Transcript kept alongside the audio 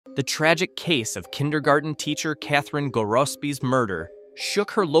The tragic case of kindergarten teacher Cathryn Gorospe's murder shook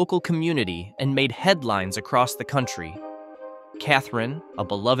her local community and made headlines across the country. Cathryn, a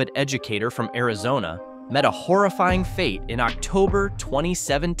beloved educator from Arizona, met a horrifying fate in October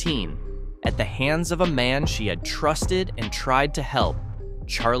 2017 at the hands of a man she had trusted and tried to help,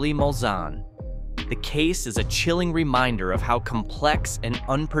 Charlie Malzahn. The case is a chilling reminder of how complex and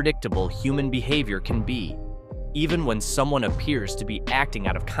unpredictable human behavior can be, even when someone appears to be acting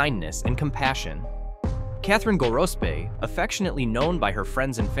out of kindness and compassion. Cathryn Gorospe, affectionately known by her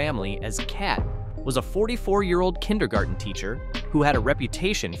friends and family as Cat, was a 44-year-old kindergarten teacher who had a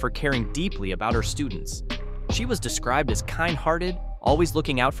reputation for caring deeply about her students. She was described as kind-hearted, always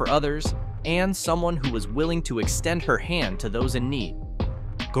looking out for others, and someone who was willing to extend her hand to those in need.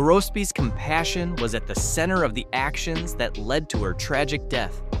 Gorospe's compassion was at the center of the actions that led to her tragic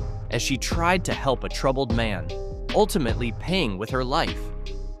death, as she tried to help a troubled man, ultimately paying with her life.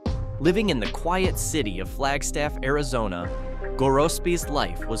 Living in the quiet city of Flagstaff, Arizona, Gorospe's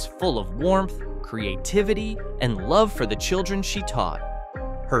life was full of warmth, creativity, and love for the children she taught.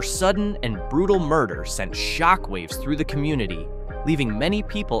 Her sudden and brutal murder sent shockwaves through the community, leaving many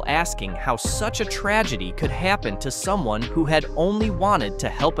people asking how such a tragedy could happen to someone who had only wanted to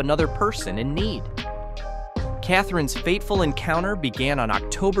help another person in need. Cathryn's fateful encounter began on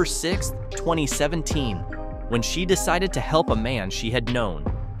October 6, 2017, when she decided to help a man she had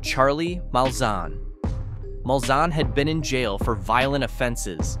known, Charlie Malzahn. Malzahn had been in jail for violent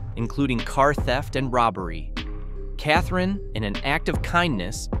offenses, including car theft and robbery. Cathryn, in an act of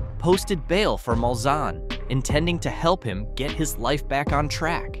kindness, posted bail for Malzahn, intending to help him get his life back on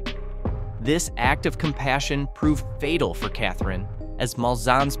track. This act of compassion proved fatal for Cathryn, as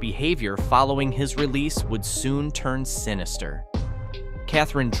Malzahn's behavior following his release would soon turn sinister.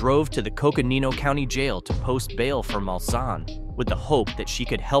 Cathryn drove to the Coconino County Jail to post bail for Malzahn, with the hope that she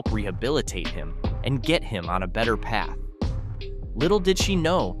could help rehabilitate him and get him on a better path. Little did she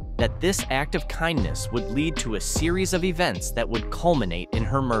know that this act of kindness would lead to a series of events that would culminate in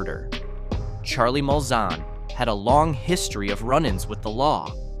her murder. Charlie Malzahn had a long history of run-ins with the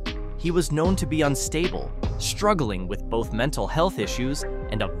law. He was known to be unstable, struggling with both mental health issues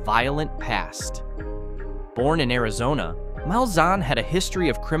and a violent past. Born in Arizona, Malzahn had a history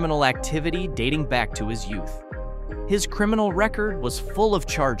of criminal activity dating back to his youth. His criminal record was full of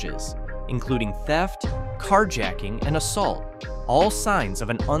charges, including theft, carjacking, and assault, all signs of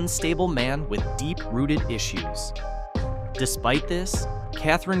an unstable man with deep-rooted issues. Despite this,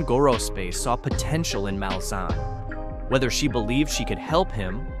 Cathryn Gorospe saw potential in Malzahn. Whether she believed she could help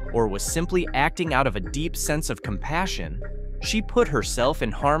him or was simply acting out of a deep sense of compassion, she put herself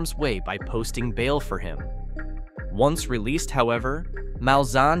in harm's way by posting bail for him. Once released, however,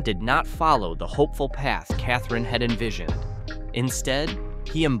 Malzahn did not follow the hopeful path Cathryn had envisioned. Instead,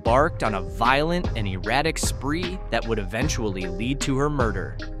 he embarked on a violent and erratic spree that would eventually lead to her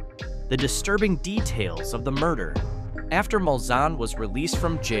murder. The disturbing details of the murder. After Malzahn was released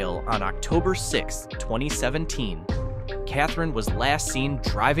from jail on October 6, 2017, Cathryn was last seen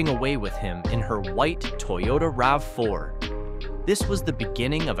driving away with him in her white Toyota RAV4. This was the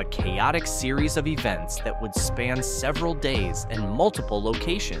beginning of a chaotic series of events that would span several days and multiple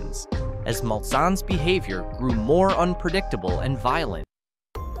locations, as Malzahn's behavior grew more unpredictable and violent.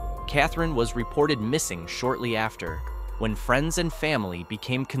 Cathryn was reported missing shortly after, when friends and family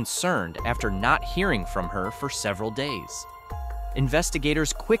became concerned after not hearing from her for several days.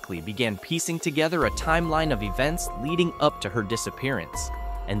 Investigators quickly began piecing together a timeline of events leading up to her disappearance,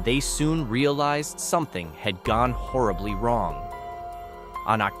 and they soon realized something had gone horribly wrong.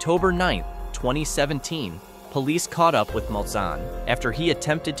 On October 9, 2017, police caught up with Malzahn after he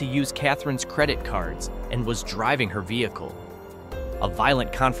attempted to use Cathryn's credit cards and was driving her vehicle. A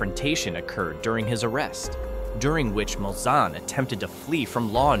violent confrontation occurred during his arrest, during which Malzahn attempted to flee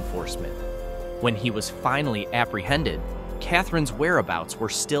from law enforcement. When he was finally apprehended, Cathryn's whereabouts were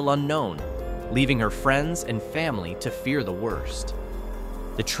still unknown, leaving her friends and family to fear the worst.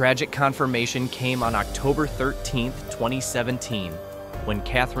 The tragic confirmation came on October 13, 2017, when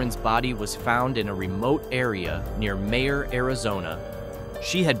Cathryn's body was found in a remote area near Mayer, Arizona.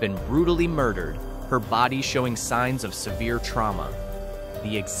 She had been brutally murdered, her body showing signs of severe trauma.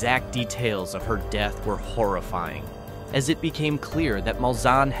 The exact details of her death were horrifying, as it became clear that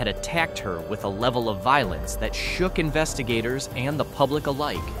Malzahn had attacked her with a level of violence that shook investigators and the public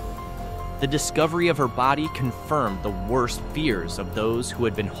alike. The discovery of her body confirmed the worst fears of those who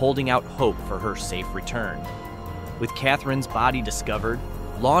had been holding out hope for her safe return. With Cathryn's body discovered,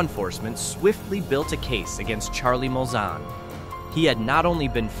 law enforcement swiftly built a case against Charlie Malzahn. He had not only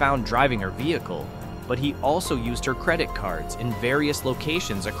been found driving her vehicle, but he also used her credit cards in various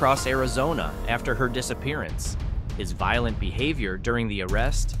locations across Arizona after her disappearance. His violent behavior during the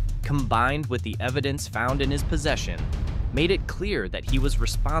arrest, combined with the evidence found in his possession, made it clear that he was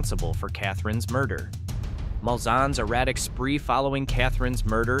responsible for Cathryn's murder. Malzahn's erratic spree following Cathryn's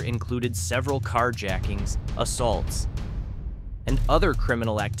murder included several carjackings, assaults, and other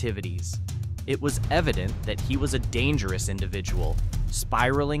criminal activities. It was evident that he was a dangerous individual,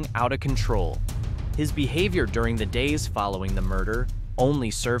 spiraling out of control. His behavior during the days following the murder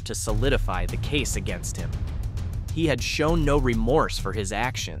only served to solidify the case against him. He had shown no remorse for his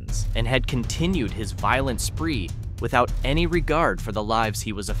actions and had continued his violent spree without any regard for the lives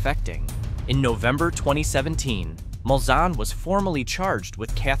he was affecting. In November 2017, Malzahn was formally charged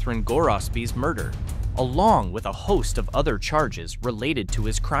with Cathryn Gorospe's murder, along with a host of other charges related to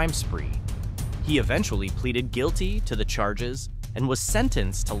his crime spree. He eventually pleaded guilty to the charges and was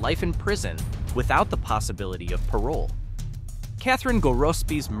sentenced to life in prison without the possibility of parole. Cathryn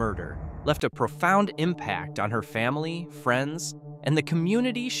Gorospe's murder left a profound impact on her family, friends, and the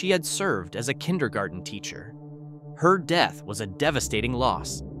community she had served as a kindergarten teacher. Her death was a devastating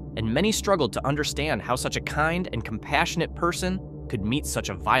loss, and many struggled to understand how such a kind and compassionate person could meet such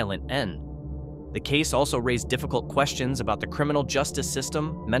a violent end. The case also raised difficult questions about the criminal justice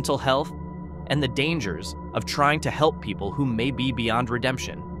system, mental health, and the dangers of trying to help people who may be beyond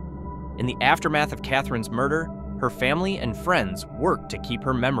redemption. In the aftermath of Cathryn's murder, her family and friends worked to keep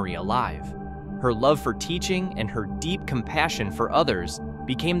her memory alive. Her love for teaching and her deep compassion for others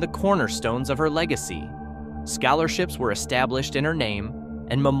became the cornerstones of her legacy. Scholarships were established in her name,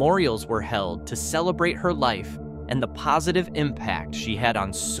 and memorials were held to celebrate her life and the positive impact she had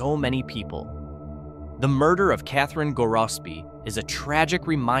on so many people. The murder of Cathryn Gorospe is a tragic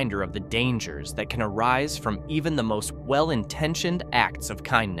reminder of the dangers that can arise from even the most well-intentioned acts of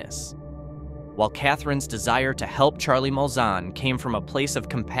kindness. While Cathryn's desire to help Charlie Malzahn came from a place of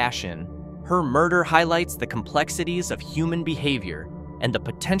compassion, her murder highlights the complexities of human behavior and the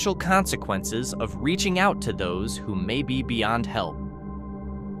potential consequences of reaching out to those who may be beyond help.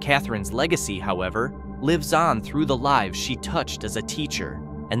 Cathryn's legacy, however, lives on through the lives she touched as a teacher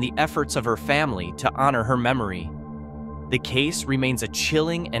and the efforts of her family to honor her memory. The case remains a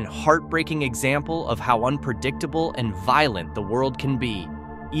chilling and heartbreaking example of how unpredictable and violent the world can be,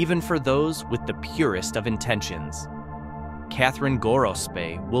 even for those with the purest of intentions. Cathryn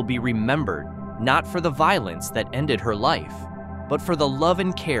Gorospe will be remembered not for the violence that ended her life, but for the love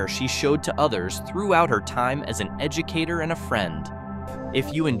and care she showed to others throughout her time as an educator and a friend.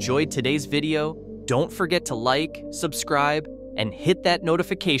 If you enjoyed today's video, don't forget to like, subscribe, and hit that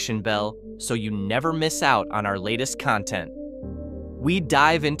notification bell so you never miss out on our latest content. We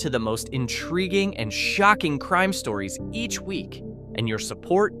dive into the most intriguing and shocking crime stories each week, and your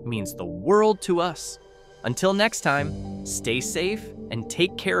support means the world to us. Until next time, stay safe and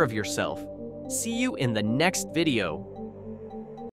take care of yourself. See you in the next video.